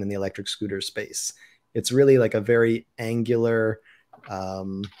we've seen in the electric scooter space. It's really like a very angular,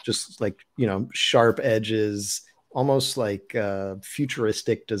 just like, sharp edges, almost like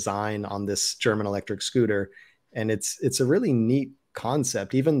futuristic design on this German electric scooter. And it's a really neat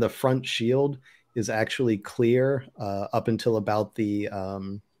concept. Even the front shield is actually clear up until about the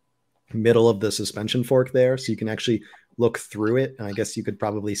middle of the suspension fork there, so you can actually look through it, and I guess you could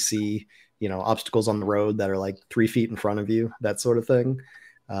probably see obstacles on the road that are like 3 feet in front of you, that sort of thing.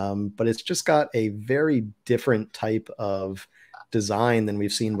 But it's just got a very different type of design than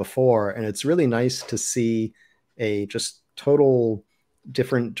we've seen before, and it's really nice to see a just total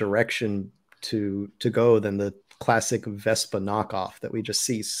different direction to go than the classic Vespa knockoff that we just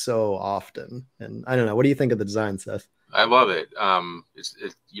see so often. And I don't know, what do you think of the design, Seth? I love it.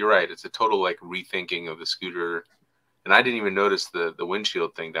 You're right. It's a total like rethinking of the scooter, and I didn't even notice the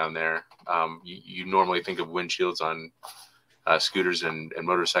windshield thing down there. You normally think of windshields on scooters and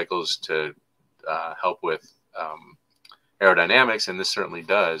motorcycles to help with aerodynamics, and this certainly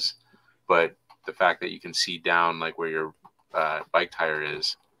does. But the fact that you can see down like where your bike tire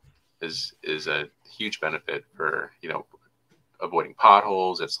is a huge benefit for avoiding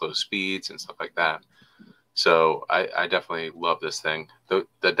potholes at slow speeds and stuff like that. So I definitely love this thing.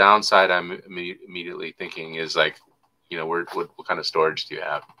 The downside I'm immediately thinking is like, what kind of storage do you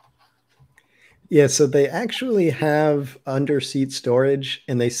have? Yeah, so they actually have under seat storage,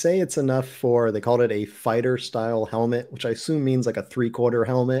 and they say it's enough for, they called it a fighter style helmet, which I assume means like a 3/4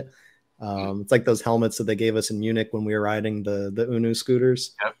 helmet. It's like those helmets that they gave us in Munich when we were riding the UNU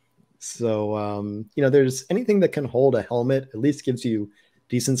scooters. Yep. So, there's anything that can hold a helmet, at least gives you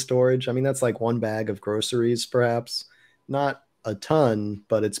decent storage. I mean, that's like one bag of groceries, perhaps. Not a ton,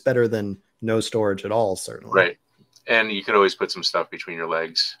 but it's better than no storage at all, certainly. Right. And you could always put some stuff between your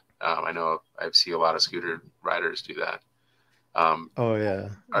legs. I know I see a lot of scooter riders do that. Oh, yeah.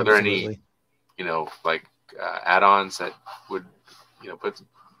 Are there any, Absolutely. like add-ons that would,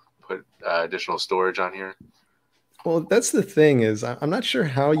 put additional storage on here? Well, that's the thing is I'm not sure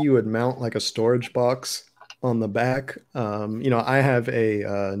how you would mount like a storage box on the back. I have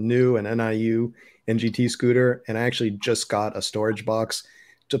a new and NIU NGT scooter, and I actually just got a storage box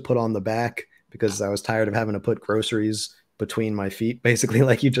to put on the back because I was tired of having to put groceries between my feet, basically,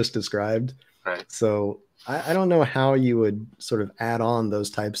 like you just described. Right. So I don't know how you would sort of add on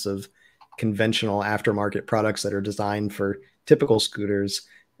those types of conventional aftermarket products that are designed for typical scooters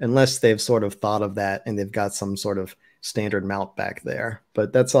unless they've sort of thought of that and they've got some sort of standard mount back there.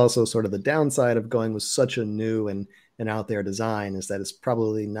 But that's also sort of the downside of going with such a new and an out there design is that it's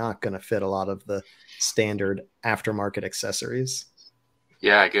probably not going to fit a lot of the standard aftermarket accessories.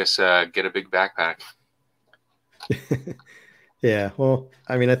 Yeah, I guess get a big backpack. Yeah, well,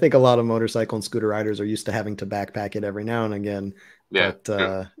 I mean, I think a lot of motorcycle and scooter riders are used to having to backpack it every now and again. Yeah, But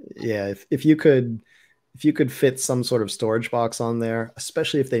true. yeah, if you could fit some sort of storage box on there,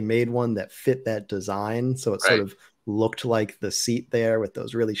 especially if they made one that fit that design, so it sort Right, of looked like the seat there with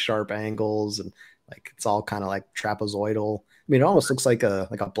those really sharp angles and like it's all kind of like trapezoidal. I mean, it almost looks like a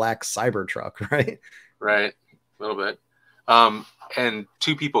black Cybertruck, right? right, a little bit. Um, and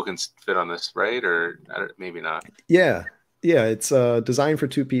two people can fit on this, right? Or maybe not. Yeah. Yeah, it's designed for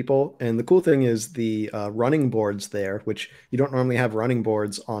two people. And the cool thing is the running boards there, which you don't normally have running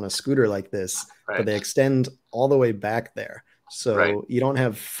boards on a scooter like this, but Right, they extend all the way back there. right, So you don't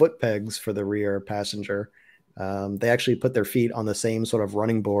have foot pegs for the rear passenger. They actually put their feet on the same sort of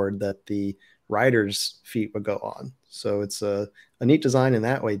running board that the rider's feet would go on. So it's a neat design in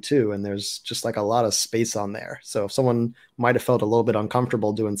that way too. And there's just like a lot of space on there. So if someone might have felt a little bit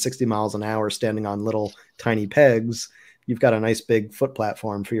uncomfortable doing 60 miles an hour standing on little tiny pegs, you've got a nice big foot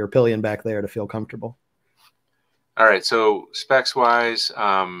platform for your pillion back there to feel comfortable. All right. So specs wise,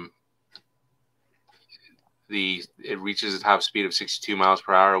 it reaches a top speed of 62 miles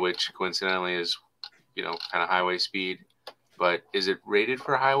per hour, which coincidentally is, kind of highway speed. But is it rated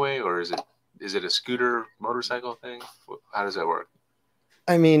for highway, or is it a scooter motorcycle thing? How does that work?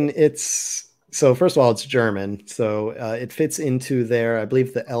 I mean, it's so first of all, it's German, so it fits into their, I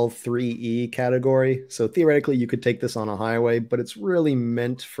believe, the L3E category. So theoretically, you could take this on a highway, but it's really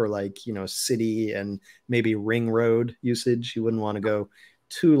meant for like city and maybe ring road usage. You wouldn't want to go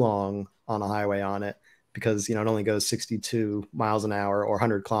too long on a highway on it because it only goes 62 miles an hour or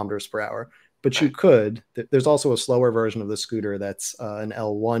 100 kilometers per hour. But you Right. could. There's also a slower version of the scooter that's an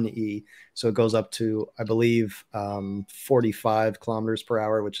L1E, so it goes up to, I believe, 45 kilometers per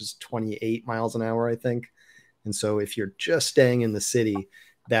hour, which is 28 miles an hour, I think. And so if you're just staying in the city,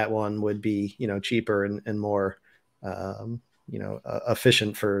 that one would be, cheaper and more,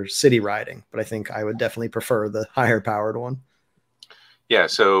 efficient for city riding. But I think I would definitely prefer the higher powered one. Yeah.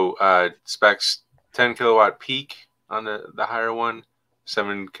 So specs 10 kilowatt peak on the higher one,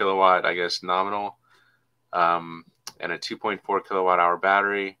 7 kilowatt, I guess, nominal, um, and a 2.4 kilowatt hour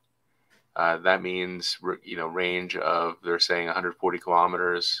battery. That means, range of, they're saying 140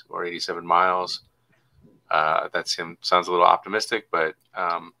 kilometers or 87 miles. That sounds a little optimistic, but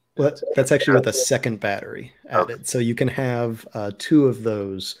Well, that's actually with a second battery okay, added. So you can have two of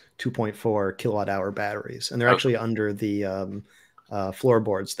those 2.4 kilowatt hour batteries, and they're okay. actually under the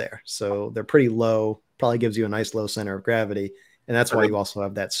floorboards there. So they're pretty low, probably gives you a nice low center of gravity. And that's Are why they you also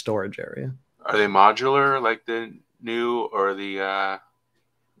have that storage area. are they modular like the new, or you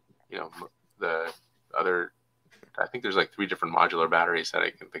know the other? I think there's like three different modular batteries that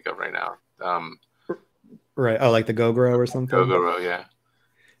I can think of right now. Right. Oh, like the GoGro or something? Gogoro, yeah.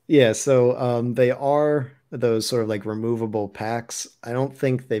 Yeah, so they are those sort of like removable packs. I don't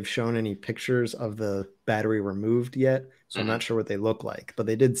think they've shown any pictures of the battery removed yet, so I'm Hmm. not sure what they look like. But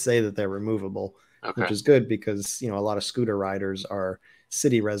they did say that they're removable, which Okay. is good because a lot of scooter riders are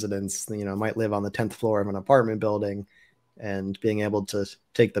city residents. Might live on the 10th floor of an apartment building, and being able to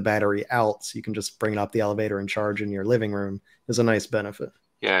take the battery out so you can just bring it up the elevator and charge in your living room is a nice benefit.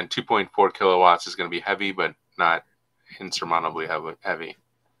 Yeah, and 2.4 kilowatts is going to be heavy, but not insurmountably heavy.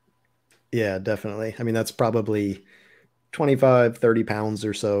 Yeah, definitely. I mean, that's probably 25, 30 pounds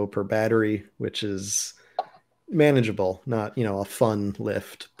or so per battery, which is manageable, not, a fun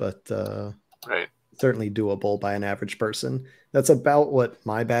lift, but Right. certainly doable by an average person. That's about what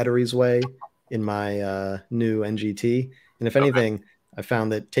my batteries weigh in my new NGT. And if Okay. anything, I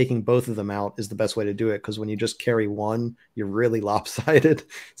found that taking both of them out is the best way to do it because when you just carry one, you're really lopsided.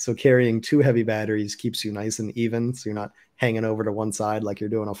 So carrying two heavy batteries keeps you nice and even. So you're not hanging over to one side like you're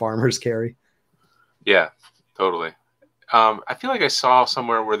doing a farmer's carry. Yeah, totally. I feel like I saw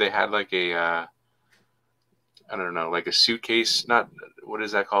somewhere where they had like I don't know, like a suitcase. Not, what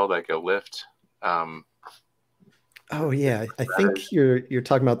is that called? Like a lift. Um, Oh yeah, I think you're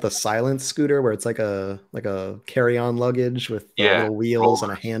talking about the silence scooter where it's like a carry-on luggage with yeah, little wheels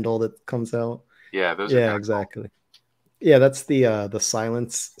and a rollers. handle that comes out. Yeah, those are Yeah, kind of cool. exactly. Yeah, that's the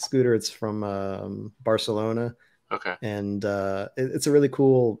silence scooter. It's from Barcelona, Okay. and it's a really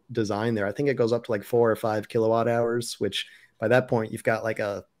cool design there. I think it goes up to like 4 or 5 kilowatt hours, which by that point you've got like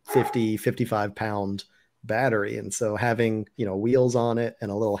a 50, 55 pound battery. And so having, wheels on it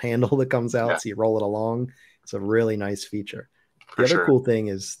and a little handle that comes Yeah, out so you roll it along, it's a really nice feature. The for other sure. cool thing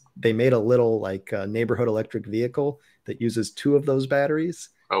is they made a little like neighborhood electric vehicle that uses two of those batteries.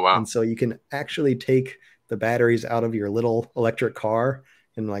 Oh wow. And so you can actually take the batteries out of your little electric car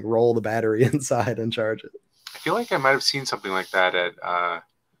and like roll the battery inside and charge it. I feel like I might have seen something like that at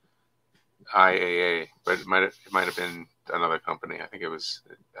IAA, but it might have been another company. I think it was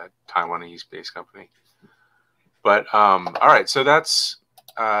a Taiwanese-based company. But all right, so that's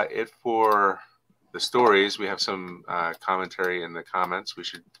it for the stories. We have some commentary in the comments we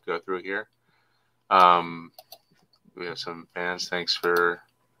should go through here. We have some fans. Thanks for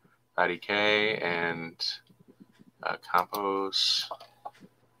Patty K and Campos.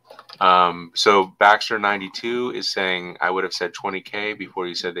 So Baxter92 is saying, I would have said 20K before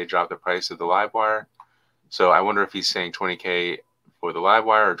you said they dropped the price of the LiveWire. So I wonder if he's saying 20K for the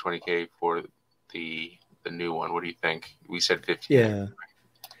LiveWire or 20K for the new one. What do you think? We said 15. Yeah.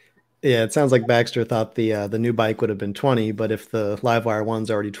 Yeah, it sounds like Baxter thought the new bike would have been 20, but if the LiveWire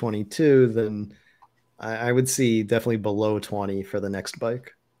one's already 22, then I would see definitely below 20 for the next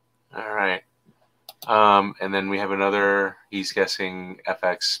bike. All right. And then we have another, he's guessing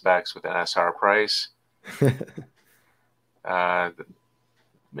FX specs with an SR price.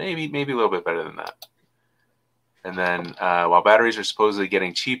 Maybe a little bit better than that. And then while batteries are supposedly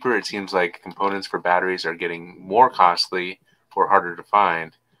getting cheaper, it seems like components for batteries are getting more costly or harder to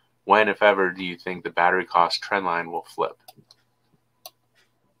find. When, if ever, do you think the battery cost trend line will flip?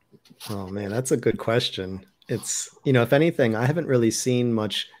 Oh man, that's a good question. It's, if anything, I haven't really seen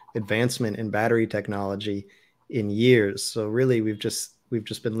much advancement in battery technology in years. So really we've just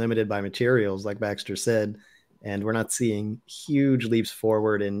been limited by materials, like Baxter said, and we're not seeing huge leaps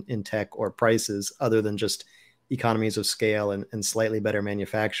forward in tech or prices other than just economies of scale and slightly better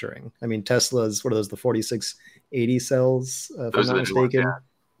manufacturing. I mean, Tesla's, what are those, the 4680 cells, if I'm not mistaken? Ones,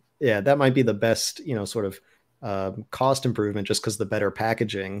 yeah, that might be the best, sort of cost improvement just because the better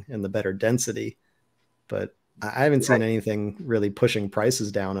packaging and the better density. But I haven't seen anything really pushing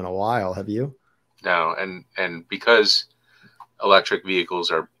prices down in a while. Have you? No, and because electric vehicles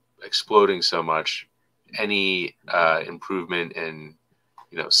are exploding so much, any improvement in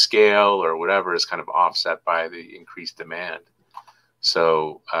scale or whatever is kind of offset by the increased demand.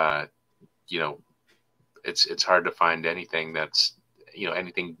 So it's hard to find anything that's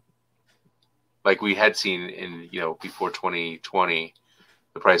anything like we had seen in before 2020.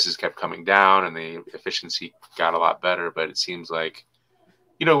 The prices kept coming down and the efficiency got a lot better, but it seems like,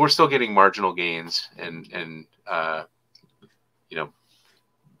 we're still getting marginal gains and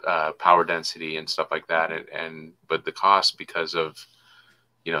power density and stuff like that. But the cost, because of,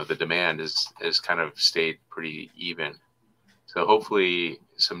 the demand is kind of stayed pretty even. So hopefully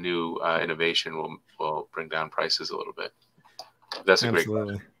some new innovation will bring down prices a little bit. That's a great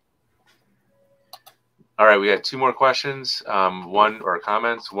question. All right, we got two more questions.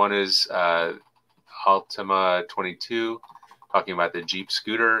 Comments. One is Altima 22 talking about the Jeep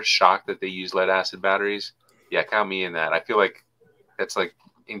scooter, shocked that they use lead acid batteries. Yeah, count me in that. I feel like that's like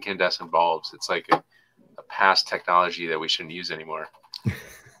incandescent bulbs. It's like a past technology that we shouldn't use anymore.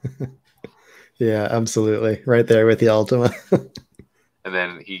 Yeah, absolutely. Right there with the Altima. And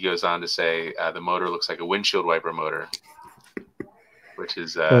then he goes on to say the motor looks like a windshield wiper motor, which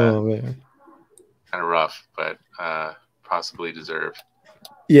is oh man, kind of rough, but possibly deserved.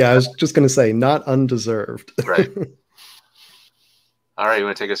 Yeah, I was just going to say, not undeserved. Right. All right, you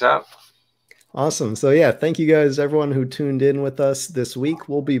want to take us out? Awesome. So yeah, thank you guys, everyone who tuned in with us this week.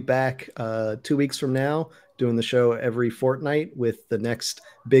 We'll be back 2 weeks from now, doing the show every fortnight with the next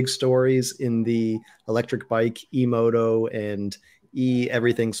big stories in the electric bike, e-moto, and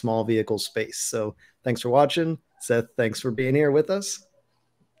everything small vehicle space. So thanks for watching. Seth, thanks for being here with us.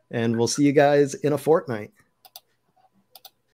 And we'll see you guys in a fortnight.